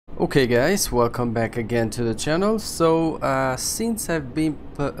Okay guys, welcome back again to the channel. So since I've been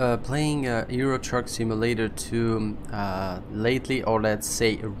playing Euro Truck Simulator 2 lately, or let's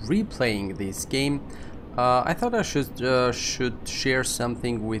say replaying this game, I thought I should share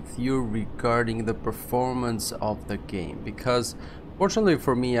something with you regarding the performance of the game, because fortunately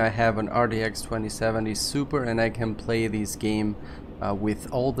for me I have an RTX 2070 Super and I can play this game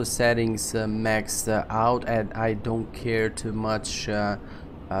with all the settings maxed out, and I don't care too much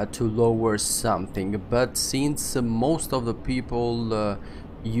to lower something. But since most of the people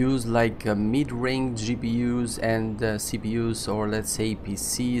use like mid-range GPUs and CPUs, or let's say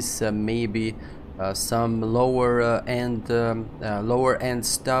PCs, maybe some lower end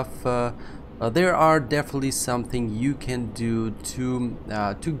stuff, there are definitely something you can do to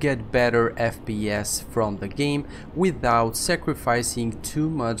get better FPS from the game without sacrificing too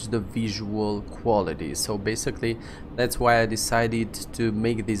much the visual quality. So basically that's why I decided to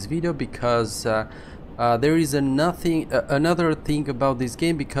make this video, because there is another thing about this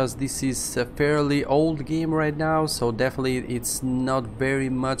game, because this is a fairly old game right now, so definitely it's not very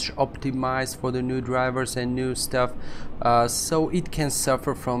much optimized for the new drivers and new stuff, so it can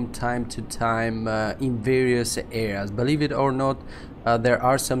suffer from time to time in various areas. Believe it or not, there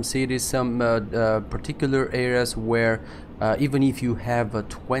are some cities, some particular areas where even if you have a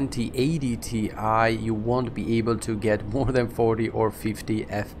 2080 Ti, you won't be able to get more than 40 or 50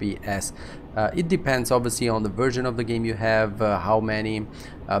 FPS. It depends obviously on the version of the game you have, how many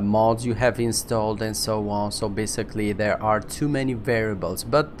mods you have installed and so on. So basically there are too many variables,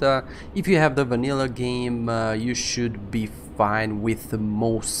 but if you have the vanilla game, you should be fine with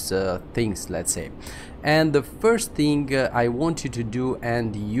most things, let's say. And the first thing I want you to do,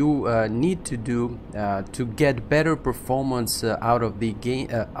 and you need to do to get better performance out of the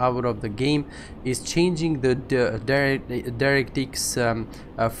game, is changing the DirectX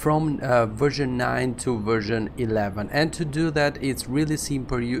from version 9 to version 11. And to do that, it's really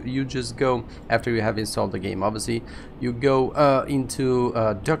simple. You just go, after you have installed the game, obviously you go into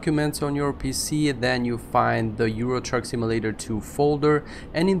documents on your PC, then you find the Euro Truck Simulator 2 folder,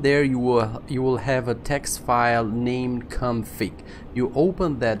 and in there you will have a text file named config. You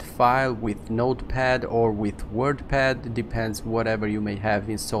open that file with Notepad or with WordPad, depends whatever you may have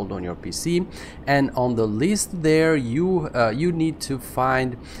installed on your PC, and on the list there you need to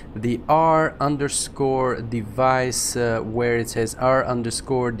find the r_device, where it says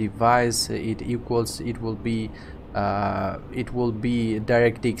r_device, it will be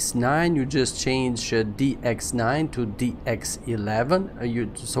DirectX 9. You just change DX9 to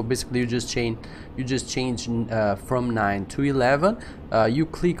DX11. So basically you just change from 9 to 11. You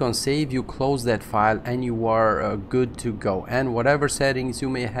click on save, you close that file, and you are good to go. And whatever settings you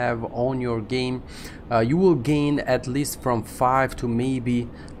may have on your game, you will gain at least from 5 to maybe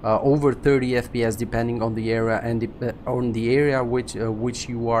over 30 FPS, depending on the area and on the area which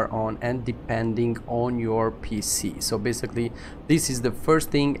you are on, and depending on your PC. So basically this is the first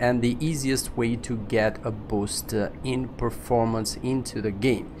thing and the easiest way to get a boost in performance into the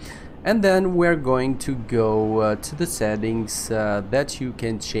game. And then we're going to go to the settings that you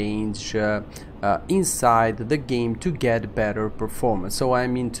can change inside the game to get better performance. So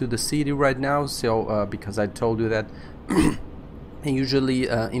I'm into the city right now, so because I told you that and usually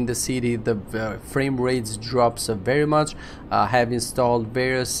in the city the frame rates drops very much. I have installed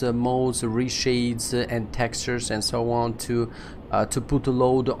various modes, reshades and textures and so on to put a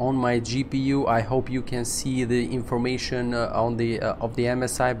load on my GPU. I hope you can see the information on the of the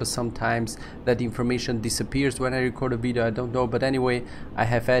MSI, but sometimes that information disappears when I record a video, I don't know. But anyway, I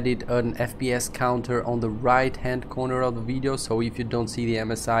have added an FPS counter on the right hand corner of the video, so if you don't see the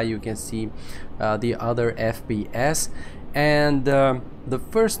MSI, you can see the other FPS. And the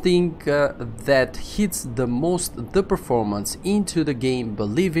first thing that hits the most the performance into the game,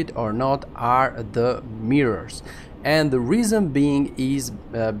 believe it or not, are the mirrors. And the reason being is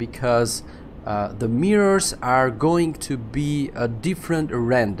because the mirrors are going to be a different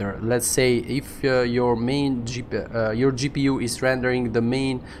render. Let's say if your GPU is rendering the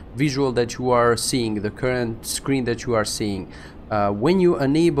main visual that you are seeing, the current screen that you are seeing, when you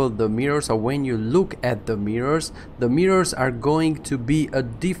enable the mirrors, or when you look at the mirrors are going to be a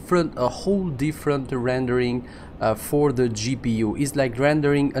whole different rendering for the GPU. It's like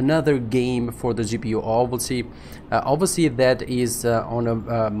rendering another game for the GPU. Obviously that is on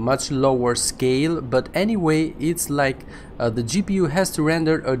a much lower scale, but anyway, it's like the GPU has to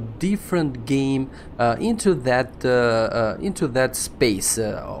render a different game into that space,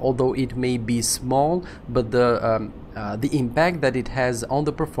 although it may be small, but the impact that it has on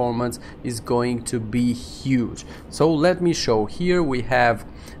the performance is going to be huge. So let me show. Here we have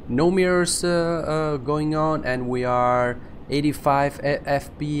no mirrors going on, and we are 85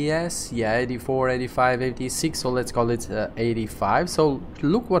 FPS, yeah, 84, 85, 86, so let's call it 85. So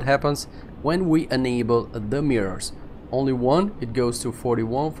look what happens when we enable the mirrors. Only one, it goes to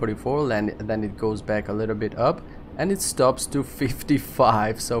 41, 44, and then it goes back a little bit up, and it stops to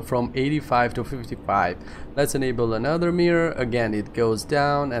 55. So from 85 to 55. Let's enable another mirror. Again, it goes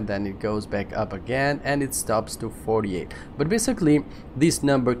down and then it goes back up again, and it stops to 48. But basically this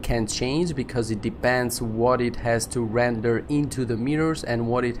number can change because it depends what it has to render into the mirrors and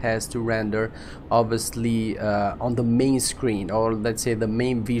what it has to render obviously on the main screen, or let's say the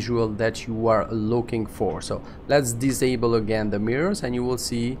main visual that you are looking for. So let's disable again the mirrors, and you will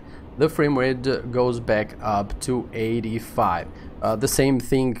see the frame rate goes back up to 85. The same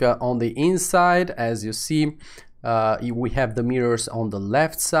thing on the inside. As you see, we have the mirrors on the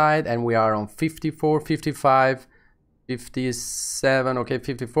left side, and we are on 54, 55, 57, okay,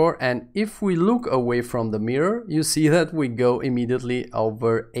 54. And if we look away from the mirror, you see that we go immediately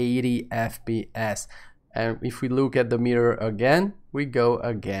over 80 FPS. And if we look at the mirror again, we go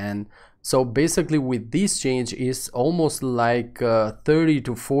again. So basically with this change is almost like 30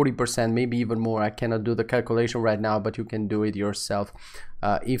 to 40%, maybe even more. I cannot do the calculation right now, but you can do it yourself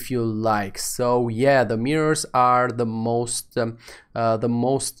if you like. So yeah, the mirrors are the most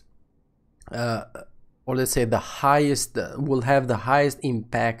or let's say the highest, will have the highest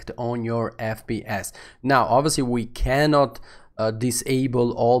impact on your FPS. Now obviously we cannot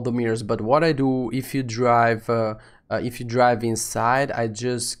disable all the mirrors, but what I do, if you drive inside, I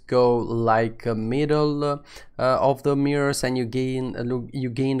just go like middle of the mirrors, and you gain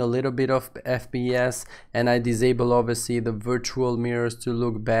a little bit of FPS, and I disable obviously the virtual mirrors to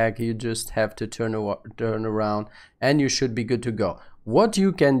look back. You just have to turn around, and you should be good to go. What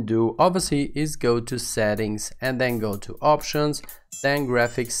you can do obviously is go to settings, and then go to options, then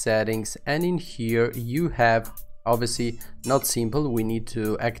graphics settings, and in here you have obviously not simple, we need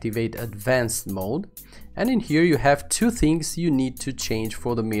to activate advanced mode, and in here you have two things you need to change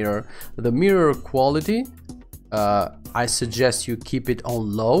for the mirror. The mirror quality, I suggest you keep it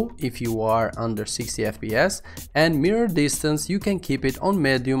on low if you are under 60 FPS, and mirror distance you can keep it on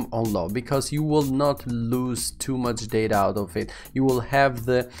medium on low, because you will not lose too much data out of it. You will have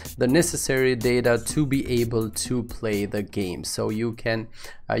the necessary data to be able to play the game. So you can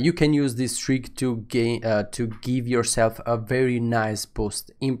use this trick to give yourself a very nice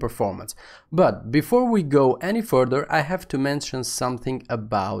boost in performance. But before we go any further, I have to mention something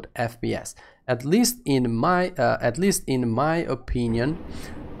about FPS. At least in my opinion,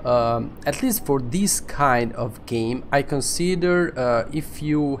 at least for this kind of game, I consider if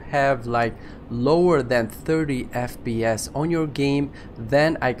you have like lower than 30 FPS on your game,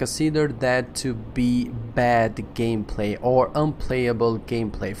 then I consider that to be bad gameplay or unplayable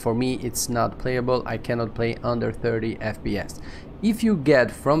gameplay. For me, it's not playable. I cannot play under 30 FPS. If you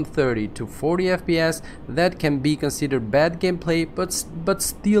get from 30 to 40 FPS, that can be considered bad gameplay, but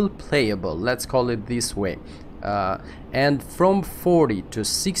still playable. Let's call it this way. And from 40 to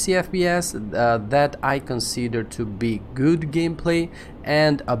 60 FPS, that I consider to be good gameplay,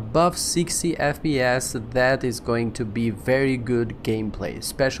 and above 60 FPS, that is going to be very good gameplay,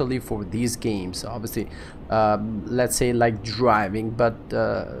 especially for these games. Obviously, let's say like driving, but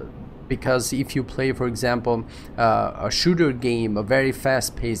because if you play, for example, a shooter game, a very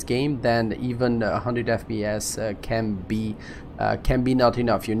fast-paced game, then even 100 FPS can be not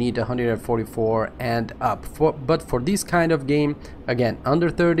enough. You need 144 and up. But for this kind of game, again, under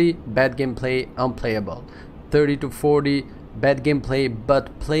 30, bad gameplay, unplayable. 30 to 40, bad gameplay,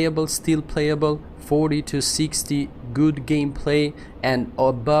 but playable, still playable. 40 to 60, good gameplay, and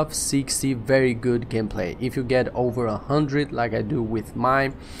above 60, very good gameplay. If you get over 100, like I do with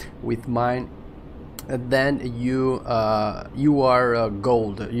mine, then you are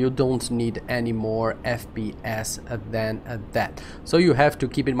gold. You don't need any more FPS than that. So you have to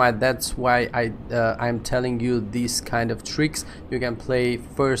keep in mind. That's why I'm telling you these kind of tricks. You can play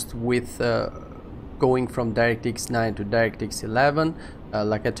first with going from DirectX 9 to DirectX 11,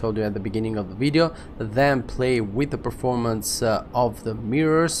 like I told you at the beginning of the video. Then play with the performance of the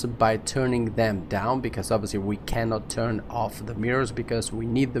mirrors by turning them down, because obviously we cannot turn off the mirrors because we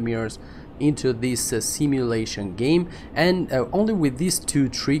need the mirrors into this simulation game, and only with these two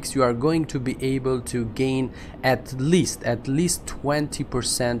tricks you are going to be able to gain at least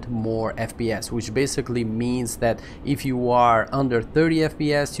 20% more FPS, which basically means that if you are under 30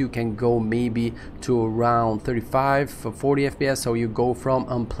 FPS you can go maybe to around 35-40 FPS, so you go from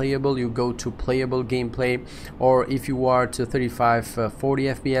unplayable, you go to playable gameplay, or if you are to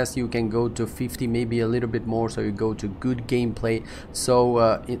 35-40 FPS you can go to 50, maybe a little bit more, so you go to good gameplay.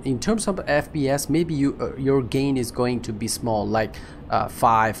 So in terms of FPS, maybe your gain is going to be small, like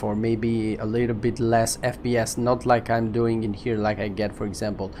 5 or maybe a little bit less FPS, not like I'm doing in here, like I get for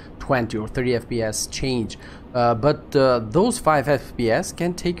example 20 or 30 FPS change, but those 5 FPS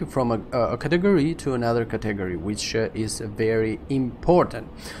can take you from a category to another category, which is very important.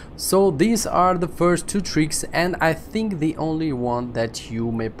 So these are the first two tricks, and I think the only one that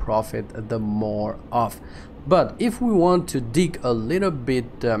you may profit the more of. But if we want to dig a little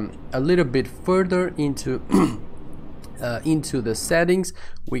bit further into into the settings,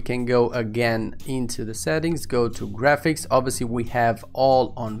 we can go again into the settings, go to graphics. Obviously we have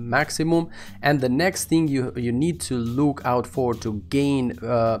all on maximum, and the next thing you need to look out for to gain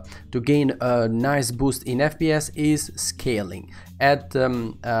a nice boost in FPS is scaling. At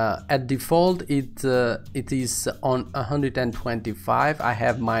default it is on 125. I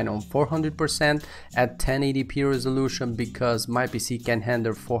have mine on 400% at 1080p resolution because my PC can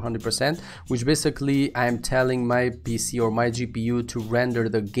handle 400%, which basically I'm telling my PC or my GPU to render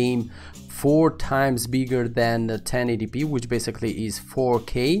the game 4 times bigger than the 1080p, which basically is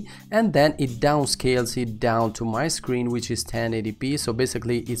 4K, and then it downscales it down to my screen, which is 1080p. So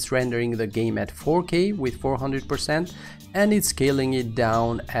basically it's rendering the game at 4K with 400%, and it's scaling it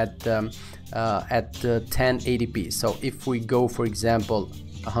down at 1080p. So if we go for example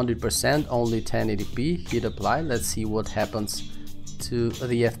 100%, only 1080p, hit apply, let's see what happens to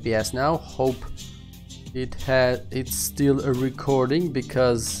the FPS now. Hope it's still a recording,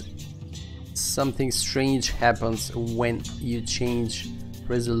 because something strange happens when you change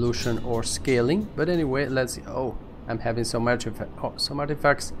resolution or scaling. But anyway, let's see. Oh, I'm having some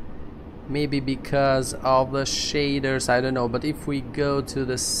artifacts, maybe because of the shaders, I don't know. But if we go to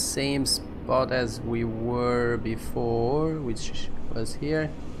the same spot as we were before, which was here,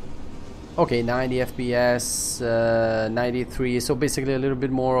 okay, 90 FPS, 93, so basically a little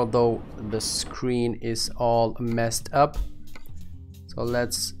bit more, although the screen is all messed up. So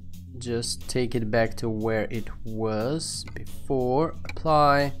let's just take it back to where it was before,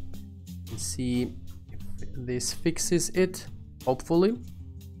 apply, and see if this fixes it, hopefully.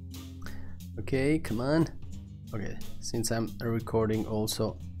 Okay, come on. Okay, since I'm recording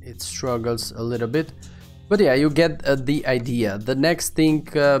also it struggles a little bit, but yeah, you get the idea. The next thing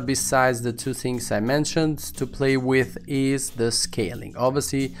besides the two things I mentioned to play with is the scaling.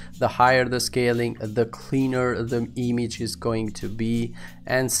 Obviously the higher the scaling, the cleaner the image is going to be,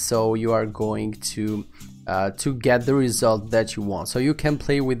 and so you are going to get the result that you want. So you can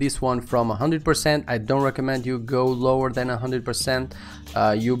play with this one from 100%. I don't recommend you go lower than 100%.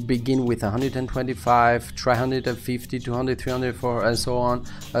 You begin with 125, try 150, 200, 300, 400, and so on,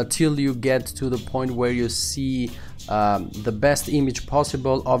 till you get to the point where you see the best image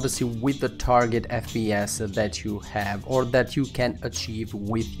possible, obviously with the target FPS that you have or that you can achieve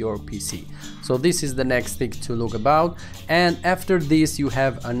with your PC. So this is the next thing to look about, and after this you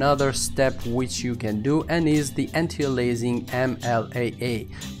have another step which you can do, and is the anti-aliasing MLAA,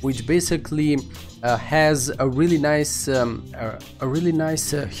 which basically has a really nice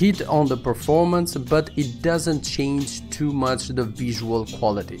hit on the performance, but it doesn't change too much the visual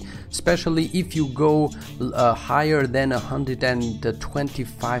quality, especially if you go higher than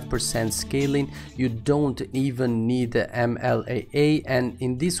 125% scaling. You don't even need the MLAA, and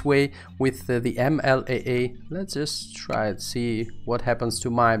in this way with the MLAA, let's just try it, see what happens to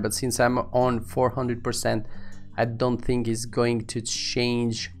mine. But since I'm on 400%, I don't think it's going to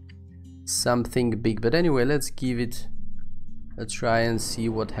change something big. But anyway, let's give it a try and see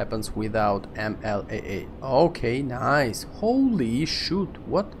what happens without MLAA. Okay, nice. Holy shoot,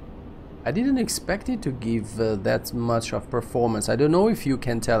 what? I didn't expect it to give that much of performance. I don't know if you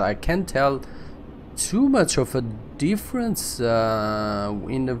can tell. I can't tell too much of a difference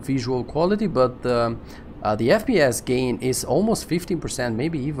in the visual quality, but the FPS gain is almost 15%,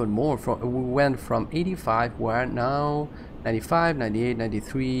 maybe even more. We went from 85, we're now 95, 98,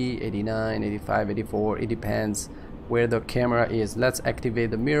 93, 89, 85, 84. It depends where the camera is. Let's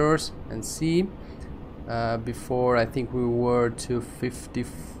activate the mirrors and see. Before I think we were to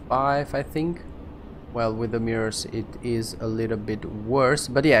 55, I think. Well, with the mirrors it is a little bit worse,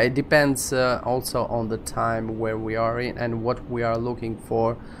 but yeah, it depends also on the time where we are in and what we are looking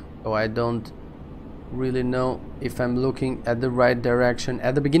for so I don't really know if I'm looking at the right direction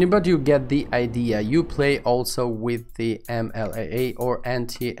at the beginning, but you get the idea. You play also with the MLAA or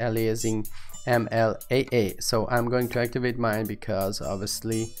anti-aliasing MLAA. So I'm going to activate mine because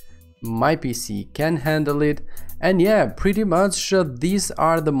obviously my PC can handle it. And yeah, pretty much these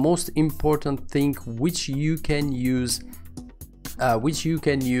are the most important thing which you can use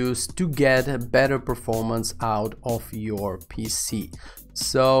to get better performance out of your PC.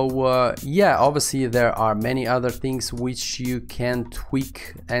 So yeah, obviously there are many other things which you can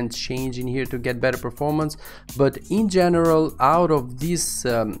tweak and change in here to get better performance, but in general, out of these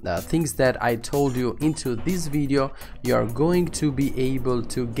things that I told you into this video, you are going to be able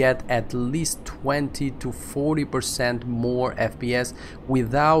to get at least 20 to 40% more FPS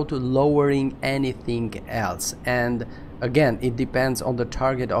without lowering anything else. And again, it depends on the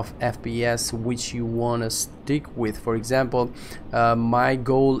target of FPS which you want to stick with. For example, my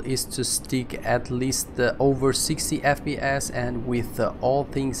goal is to stick at least over 60 FPS, and with all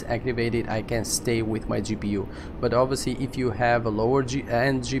things activated I can stay with my GPU. But obviously if you have a lower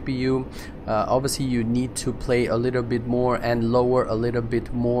end GPU, obviously you need to play a little bit more and lower a little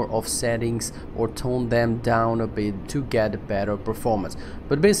bit more of settings or tone them down a bit to get better performance.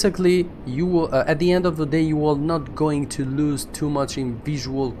 But basically you will at the end of the day, you will not going to lose too much in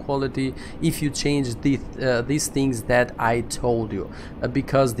visual quality if you change these things that I told you,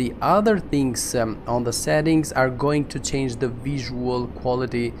 because the other things on the settings are going to change the visual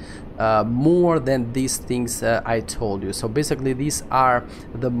quality more than these things I told you. So basically these are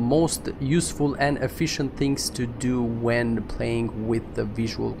the most useful and efficient things to do when playing with the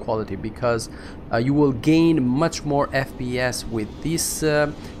visual quality, because you will gain much more FPS with this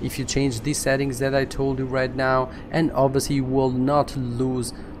if you change these settings that I told you right now. And obviously you will not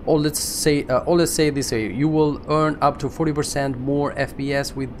lose, or let's say this way, you will earn up to 40% more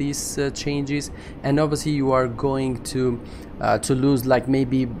FPS with these changes, and obviously you are going to lose like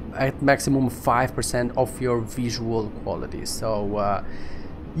maybe at maximum 5% of your visual quality. So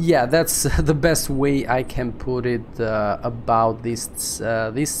yeah, that's the best way I can put it about these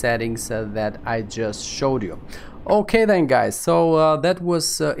settings that I just showed you. Okay then guys, so that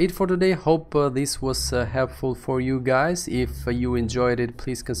was it for today. Hope this was helpful for you guys. If you enjoyed it,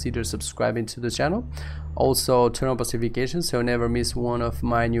 please consider subscribing to the channel. Also turn on post notifications so you never miss one of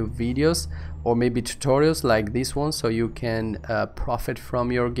my new videos, or maybe tutorials like this one, so you can profit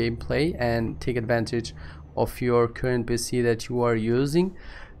from your gameplay and take advantage of your current PC that you are using.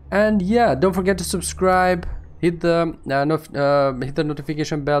 And yeah, don't forget to subscribe, hit the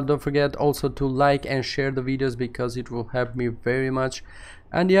notification bell. Don't forget also to like and share the videos, because it will help me very much.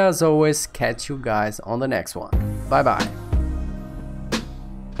 And yeah, as always, catch you guys on the next one. Bye bye.